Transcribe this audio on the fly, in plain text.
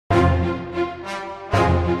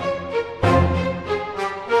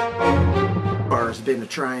been to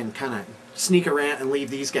try and kind of sneak around and leave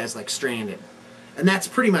these guys like stranded. And that's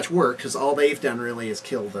pretty much worked, because all they've done really is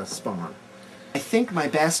kill the spawn. I think my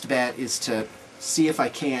best bet is to see if I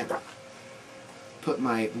can't put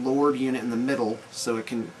my Lord unit in the middle so it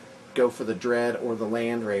can go for the Dread or the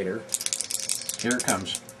Land Raider. Here it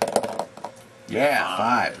comes. Yeah,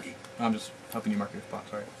 5. I'm just helping you mark your spot,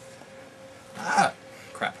 sorry. Ah!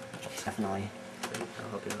 Crap. Definitely. I'll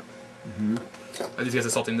help you out. Are these guys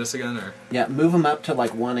assaulting this again, or? Yeah, move them up to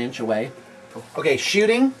like 1 inch away. Okay,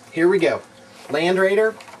 shooting. Here we go. Land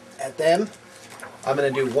Raider at them. I'm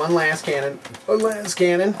going to do one last cannon. One last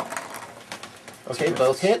cannon. Okay,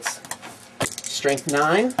 both hits. Strength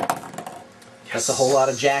 9. That's a whole lot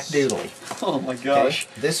of jack doodly. Oh my gosh.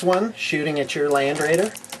 Okay, this one, shooting at your Land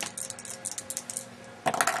Raider.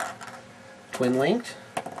 Twin linked.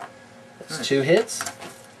 That's 2 hits.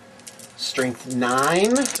 Strength 9.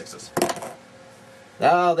 6s.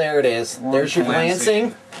 Oh, there it is. There's your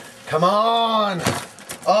glancing. Come on!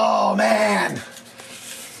 Oh, man!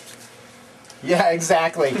 Yeah,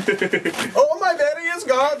 exactly. Oh, my daddy is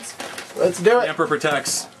gods! Let's do it. The Emperor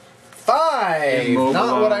protects. 5!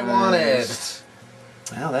 Not what I wanted.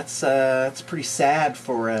 Wow, that's pretty sad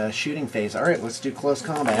for a shooting phase. All right, let's do close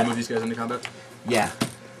combat. Can you move these guys into combat? Yeah.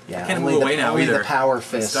 Yeah. I can't move away now either. The power I'm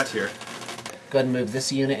fist. stuck here. Go ahead and move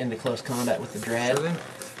this unit into close combat with the Dread.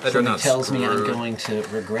 That tells me I'm going to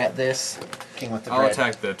regret this. King with the Dread. I'll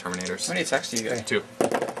attack the Terminators. How many attacks do you get? 2.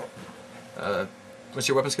 What's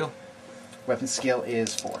your weapon skill? Weapon skill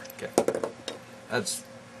is 4. Okay. That's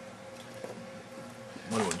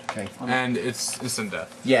 1 wound. Okay. And it's instant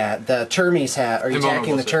death. Yeah, the Termies have. Are you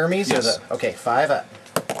attacking the Termies? Yes. Or the, okay, 5 up.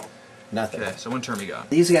 Nothing. Okay, so 1 Termy got.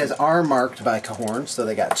 These guys are marked by Khorne, so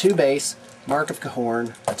they got 2 base, mark of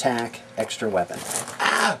Khorne, attack, extra weapon.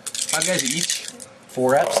 Ah! 5 guys each.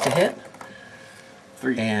 4 ups to hit.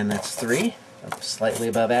 3. And that's 3. Slightly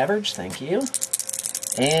above average, thank you.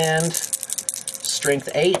 And strength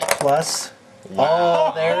 8 plus.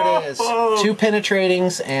 Wow. Oh, there it is. 2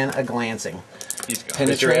 penetratings and a glancing. He's gone.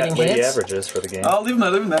 Penetrating hits. The averages for the game. Oh, leave him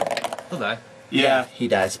there, leave him there. He'll die. Yeah. He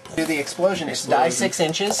dies. Do the explosion. It's die 6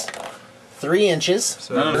 inches, 3 inches.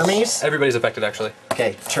 So Termies. everybody's affected, actually.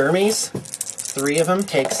 Okay, Termies. 3 of them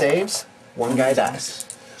take saves. 1 guy dies.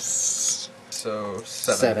 So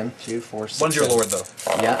 7. 7, 2, 4, 6. One's your Lord, though.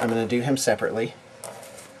 Yeah, I'm going to do him separately.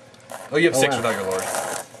 Oh, you have 6 wow. without your Lord.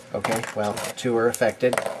 Okay, well, 2 are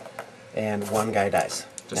affected, and 1 guy dies.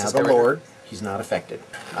 Just now this the guy right Lord, he's not affected.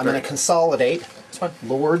 I'm going to consolidate. It's fine.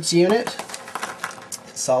 Lord's unit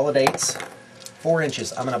consolidates 4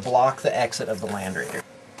 inches. I'm going to block the exit of the Land Raider.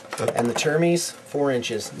 And the Termies, 4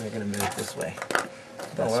 inches, and they're going to move this way.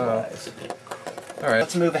 That's wise. Alright.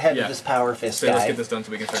 Let's move ahead to this power fist So guy. let's get this done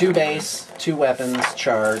so we can start 2 coming base, 2 weapons,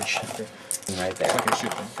 charge. Okay. Right in. I there. can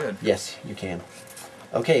shoot them. Good. Yes, you can.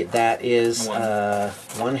 Okay, that is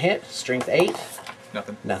 1 hit, strength 8.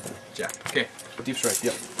 Nothing. Nothing. Jack. Okay. Deep strike.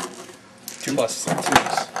 Yep. 2 plus. 2.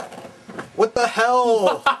 What the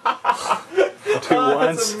hell? 2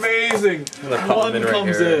 ones. That's amazing. One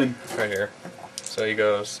comes in. Right here. So he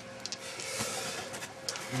goes.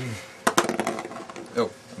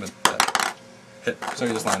 Oh, I meant that. Hit. So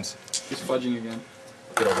he just lands. He's fudging again.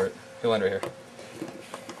 Get over it. He'll land right here.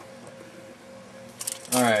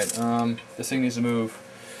 Alright, this thing needs to move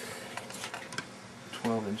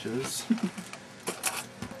 12 inches.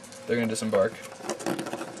 They're going to disembark.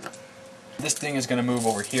 This thing is going to move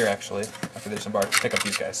over here, actually, after they disembark, to pick up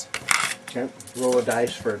these guys. Okay. Roll a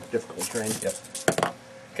dice for difficult terrain. Yep.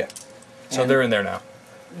 Okay. So And- they're in there now.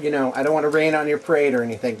 You know, I don't want to rain on your parade or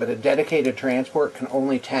anything, but a dedicated transport can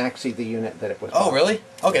only taxi the unit that it was. Oh, really?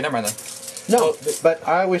 Okay, never mind then. No, but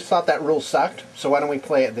I always thought that rule sucked, so why don't we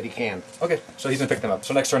play it that he can? Okay, so he's going to pick them up.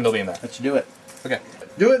 So next turn they'll be in there. Let's do it. Okay.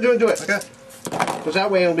 Do it, do it, do it. Okay. Because that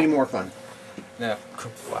way it'll be more fun. Yeah.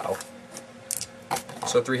 Wow.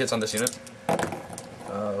 So 3 hits on this unit.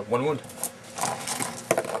 1 wound. 1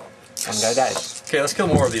 guy dies. Okay, let's kill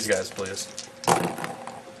more of these guys, please.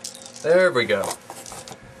 There we go.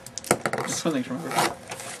 It's twin links, remember?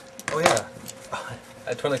 Oh yeah. I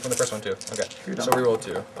had twin link from the first one too. Okay. You're So done. we rolled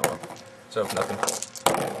 2. Oh well. So nothing.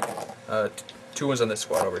 2 ones on this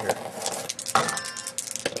squad over here.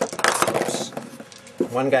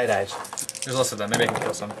 1 guy dies. There's less of them. Maybe I can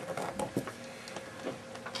kill some.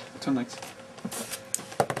 Twin links.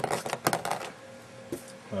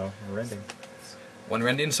 Well, we're ending. 1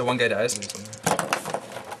 rending, so 1 guy dies.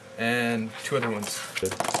 And 2 other ones.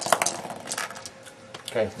 Good.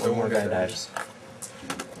 Okay, So 1 more guy dies.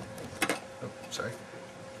 Oh, sorry.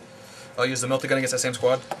 I'll use the melted gun against that same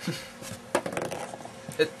squad.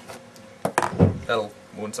 Hit. That'll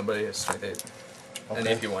wound somebody. It's strength 8. Okay. And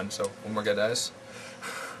AP 1, so 1 more guy dies.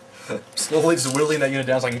 Slowly just whittling that unit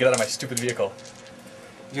down so I can get out of my stupid vehicle.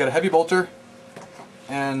 You got a heavy bolter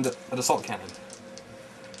and an assault cannon.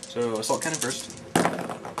 So assault cannon first.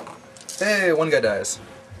 Hey, one guy dies.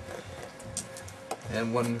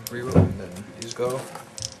 And one reroll, and then these go.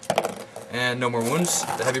 And no more wounds.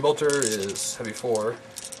 The heavy bolter is heavy 4.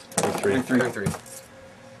 Heavy 3. Heavy 3.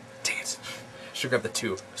 Dang it. Should grab the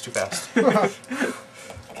 2. It's too fast.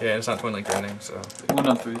 Okay, and it's not twin linked or anything, so. 1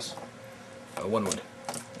 on 3s. 1 wound.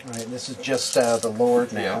 Alright, this is just the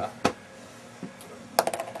Lord now.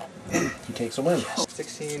 He takes a wound.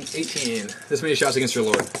 16, 18. This many shots against your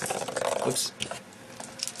lord. Oops.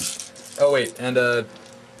 Oh wait, and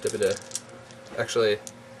da-ba-da. Actually,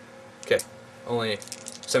 okay, only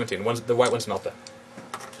 17. The white one's Melta.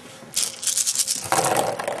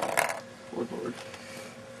 Lord.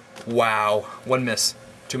 Wow, 1 miss,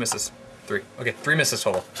 2 misses, 3. Okay, 3 misses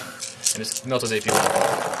total. And it's Melta's AP.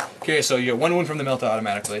 Okay, so you get 1 wound from the Melta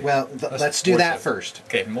automatically. Well, let's do that first.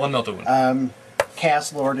 Okay, 1 Melta wound.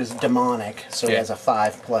 Cast Lord is demonic, so he Okay. has a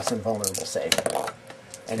 5+ invulnerable save.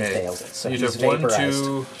 And he fails it. So you he's took 1, vaporized.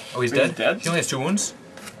 2. Oh, he's Wait, dead? he's dead? He only has 2 wounds?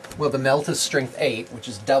 Well, the melt is strength 8, which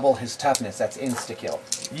is double his toughness. That's insta-kill.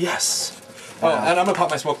 Yes! Oh, and I'm gonna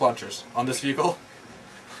pop my smoke launchers on this vehicle.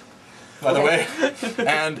 By the way.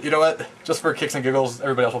 And you know what? Just for kicks and giggles,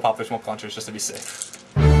 everybody else will pop their smoke launchers just to be safe.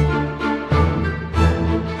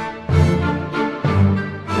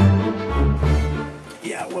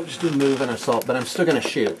 Yeah, we'll just do move and assault, but I'm still going to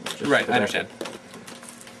shoot. just Right, for I the understand. record.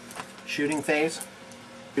 Shooting phase.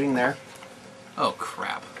 Shooting there. Oh,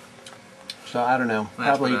 crap. So, I don't know. That's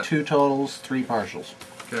Probably better. 2 totals, 3 partials.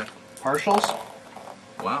 Okay. Partials,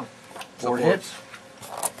 Wow. 4 hits.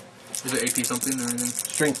 Is it AP something or anything?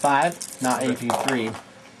 Strength 5, not Okay. AP 3.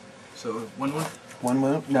 So, 1 wound? 1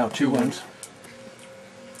 wound? No, 2 wounds.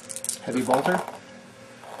 Heavy bolter.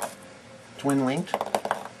 Twin linked.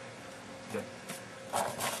 Okay.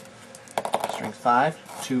 Strength 5.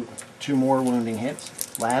 Two more wounding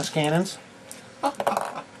hits. Las cannons.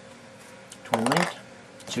 Twin linked.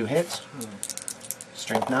 2 hits.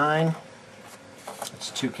 Strength 9. That's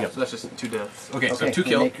 2 kills. So that's just 2 deaths. Okay, so Okay, 2 you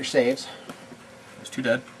kill. make your saves. There's 2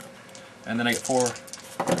 dead. And then I get 4.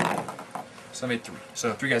 So I made 3.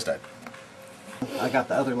 So 3 guys died. I got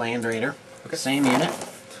the other Land Raider. Okay. Same unit.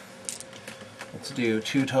 Let's do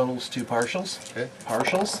 2 totals, 2 partials. Okay.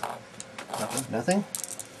 Partials. Nothing. Nothing.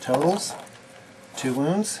 Totals. 2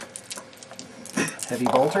 wounds. Heavy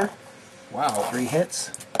bolter. Wow. 3 hits.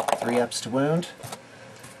 3 ups to wound.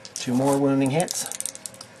 2 more wounding hits.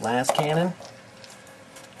 Last cannon.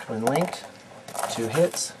 Twin linked. 2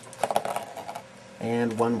 hits.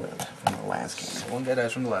 And 1 wound from the last cannon. So 1 guy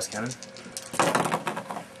dies from the last cannon.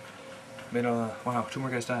 Made wow, 2 more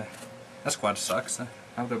guys die. That squad sucks.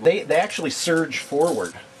 How they're They actually surge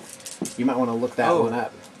forward. You might want to look that one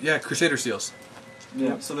up. Yeah, Crusader Seals.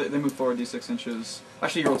 Yeah, so they move forward d6 inches.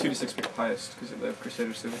 Actually, you roll 2d6, pick the highest, because they have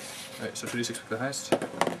Crusader Seals. Alright, so 2d6 for the highest.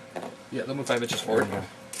 Yeah, they'll move 5 inches forward.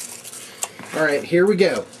 Alright, here we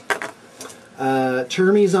go.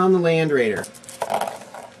 Termies on the Land Raider.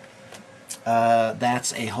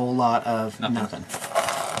 That's a whole lot of nothing.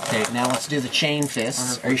 Okay, now let's do the chain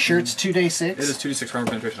fists. Are you sure it's 2d6? It is 2d6 for armor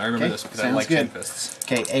penetration. I remember Okay, this because I sounds like good. chain fists.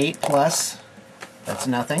 Okay, 8 plus. That's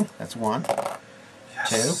nothing. That's 1.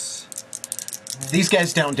 Yes. 2. These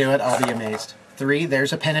guys don't do it. I'll be amazed. 3.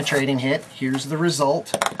 There's a penetrating hit. Here's the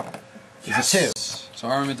result. It's a 2. So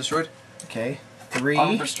armament destroyed. Okay. 3.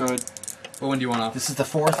 Armor destroyed. What one do you want off? This is the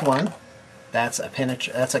 4th one. That's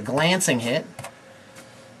a glancing hit.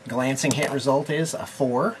 Glancing hit result is a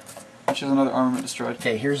 4. Which is another armament destroyed.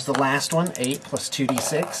 Okay, here's the last one. 8 plus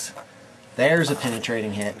 2d6. There's a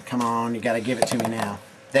penetrating hit. Come on, you gotta give it to me now.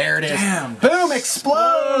 There it is. Damn. Boom!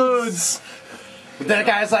 Explodes! That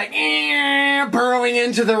guy's like, burrowing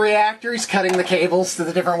into the reactor. He's cutting the cables to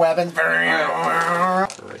the different weapons.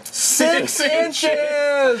 6 inches!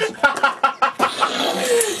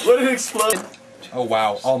 Let it explode! Oh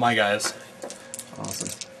wow, all my guys. Awesome.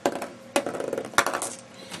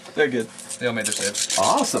 They're good. They all made their saves.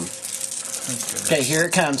 Awesome. Okay, here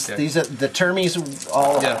it comes. Okay. These are the termies.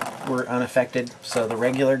 All Yeah. were unaffected. So the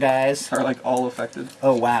regular guys. Are like all affected.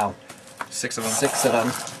 Oh wow, 6 of them. 6 of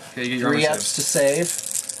them. Okay, you get your 3 armor ups saves.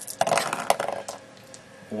 to save.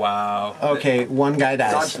 Wow. Okay, 1 guy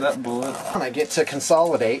dies. Dodge that bullet. I get to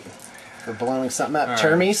consolidate for blowing something up. All right.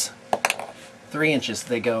 Termies, 3 inches.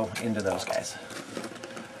 They go into those guys.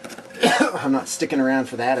 I'm not sticking around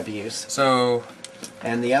for that abuse. So,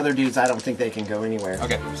 And the other dudes, I don't think they can go anywhere.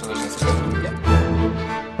 okay, so there's 6. Yep.